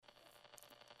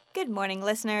Good morning,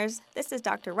 listeners. This is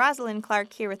Dr. Rosalind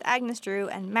Clark here with Agnes Drew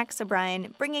and Max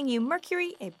O'Brien, bringing you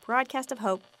Mercury, a broadcast of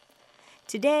hope.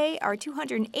 Today, our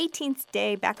 218th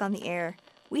day back on the air,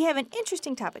 we have an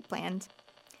interesting topic planned.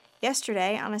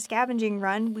 Yesterday, on a scavenging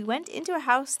run, we went into a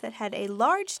house that had a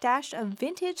large stash of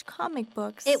vintage comic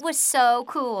books. It was so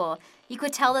cool. You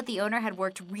could tell that the owner had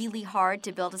worked really hard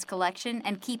to build his collection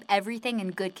and keep everything in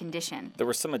good condition. There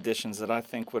were some additions that I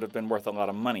think would have been worth a lot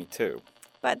of money, too.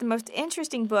 But the most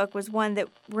interesting book was one that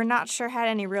we're not sure had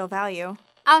any real value.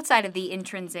 Outside of the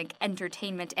intrinsic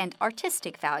entertainment and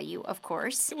artistic value, of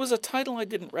course. It was a title I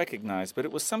didn't recognize, but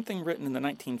it was something written in the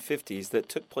 1950s that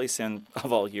took place in,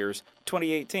 of all years,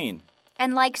 2018.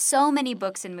 And like so many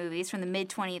books and movies from the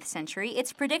mid-20th century,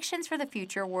 its predictions for the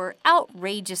future were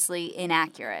outrageously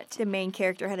inaccurate. The main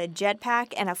character had a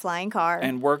jetpack and a flying car.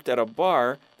 And worked at a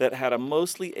bar that had a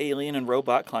mostly alien and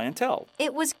robot clientele.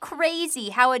 It was crazy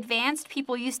how advanced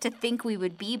people used to think we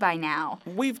would be by now.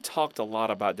 We've talked a lot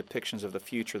about depictions of the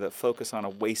future that focus on a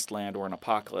wasteland or an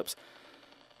apocalypse,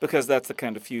 because that's the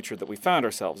kind of future that we found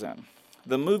ourselves in.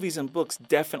 The movies and books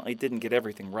definitely didn't get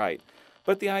everything right.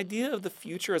 But the idea of the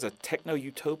future as a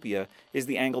techno-utopia is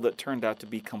the angle that turned out to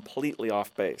be completely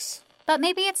off base. But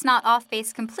maybe it's not off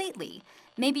base completely.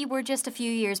 Maybe we're just a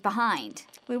few years behind.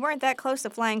 We weren't that close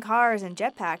to flying cars and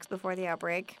jetpacks before the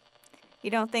outbreak. You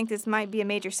don't think this might be a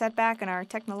major setback in our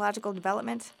technological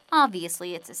development?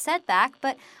 Obviously, it's a setback,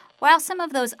 but while some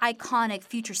of those iconic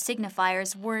future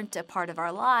signifiers weren't a part of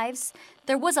our lives,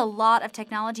 there was a lot of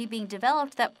technology being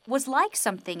developed that was like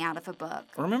something out of a book.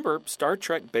 Remember, Star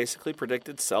Trek basically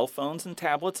predicted cell phones and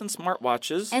tablets and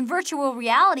smartwatches. And virtual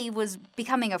reality was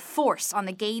becoming a force on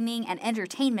the gaming and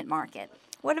entertainment market.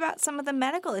 What about some of the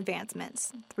medical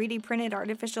advancements? 3D printed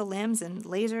artificial limbs and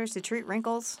lasers to treat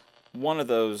wrinkles? One of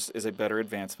those is a better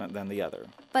advancement than the other.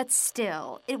 But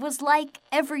still, it was like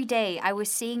every day I was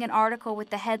seeing an article with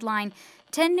the headline,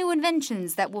 10 new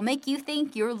inventions that will make you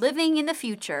think you're living in the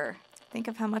future. Think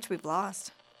of how much we've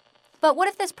lost. But what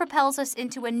if this propels us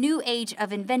into a new age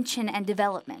of invention and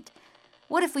development?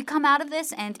 What if we come out of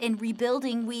this and in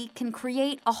rebuilding we can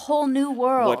create a whole new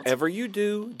world? Whatever you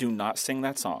do, do not sing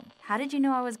that song. How did you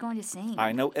know I was going to sing?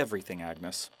 I know everything,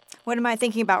 Agnes. What am I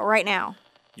thinking about right now?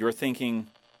 You're thinking,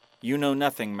 you know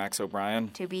nothing, Max O'Brien.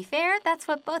 To be fair, that's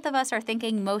what both of us are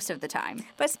thinking most of the time.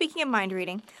 But speaking of mind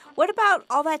reading, what about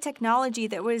all that technology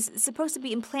that was supposed to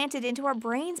be implanted into our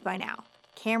brains by now?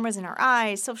 Cameras in our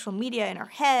eyes, social media in our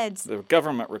heads. The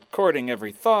government recording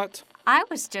every thought. I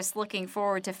was just looking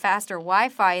forward to faster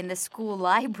Wi-Fi in the school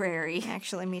library.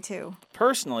 Actually, me too.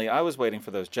 Personally, I was waiting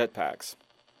for those jetpacks.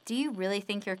 Do you really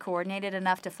think you're coordinated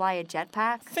enough to fly a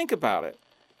jetpack? Think about it.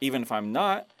 Even if I'm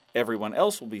not, everyone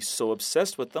else will be so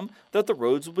obsessed with them that the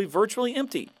roads will be virtually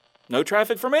empty. No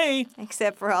traffic for me.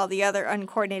 Except for all the other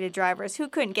uncoordinated drivers who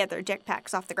couldn't get their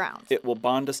jetpacks off the ground. It will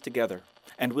bond us together,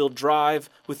 and we'll drive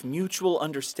with mutual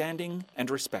understanding and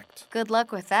respect. Good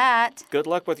luck with that. Good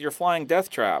luck with your flying death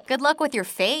trap. Good luck with your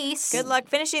face. Good luck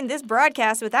finishing this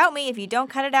broadcast without me if you don't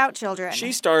cut it out, children.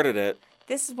 She started it.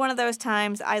 This is one of those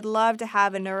times I'd love to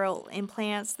have a neural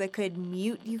implants that could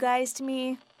mute you guys to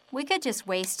me. We could just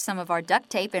waste some of our duct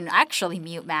tape and actually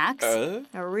mute Max. A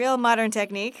real modern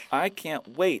technique. I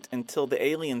can't wait until the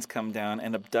aliens come down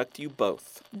and abduct you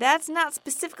both. That's not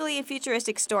specifically a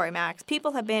futuristic story, Max.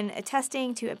 People have been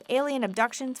attesting to alien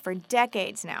abductions for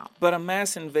decades now. But a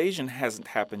mass invasion hasn't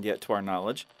happened yet to our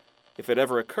knowledge. If it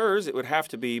ever occurs, it would have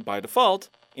to be, by default,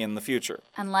 in the future.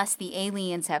 Unless the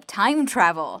aliens have time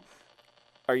travel.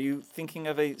 Are you thinking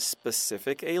of a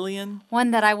specific alien?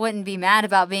 One that I wouldn't be mad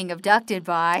about being abducted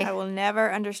by. I will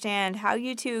never understand how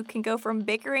you two can go from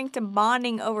bickering to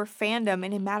bonding over fandom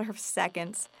in a matter of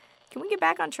seconds. Can we get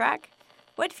back on track?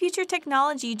 What future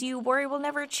technology do you worry we'll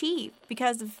never achieve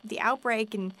because of the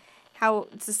outbreak and how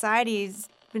society's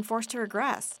been forced to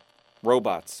regress?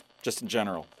 Robots, just in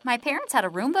general. My parents had a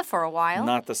Roomba for a while.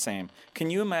 Not the same.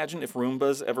 Can you imagine if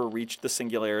Roombas ever reached the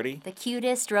singularity? The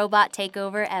cutest robot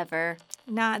takeover ever.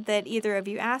 Not that either of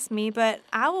you asked me, but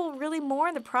I will really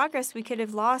mourn the progress we could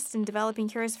have lost in developing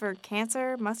cures for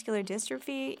cancer, muscular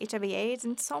dystrophy, HIV/AIDS,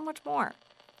 and so much more.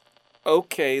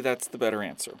 Okay, that's the better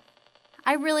answer.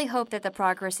 I really hope that the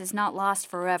progress is not lost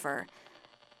forever.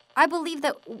 I believe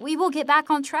that we will get back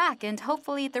on track, and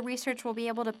hopefully the research will be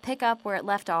able to pick up where it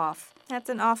left off. That's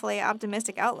an awfully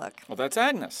optimistic outlook. Well, that's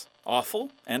Agnes.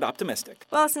 Awful and optimistic.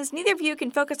 Well, since neither of you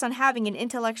can focus on having an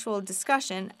intellectual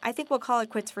discussion, I think we'll call it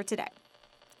quits for today.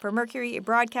 For Mercury, a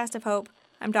broadcast of hope,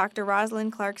 I'm Dr.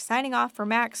 Rosalind Clark signing off for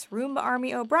Max Roomba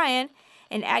Army O'Brien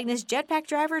and Agnes Jetpack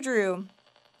Driver Drew.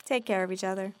 Take care of each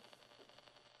other.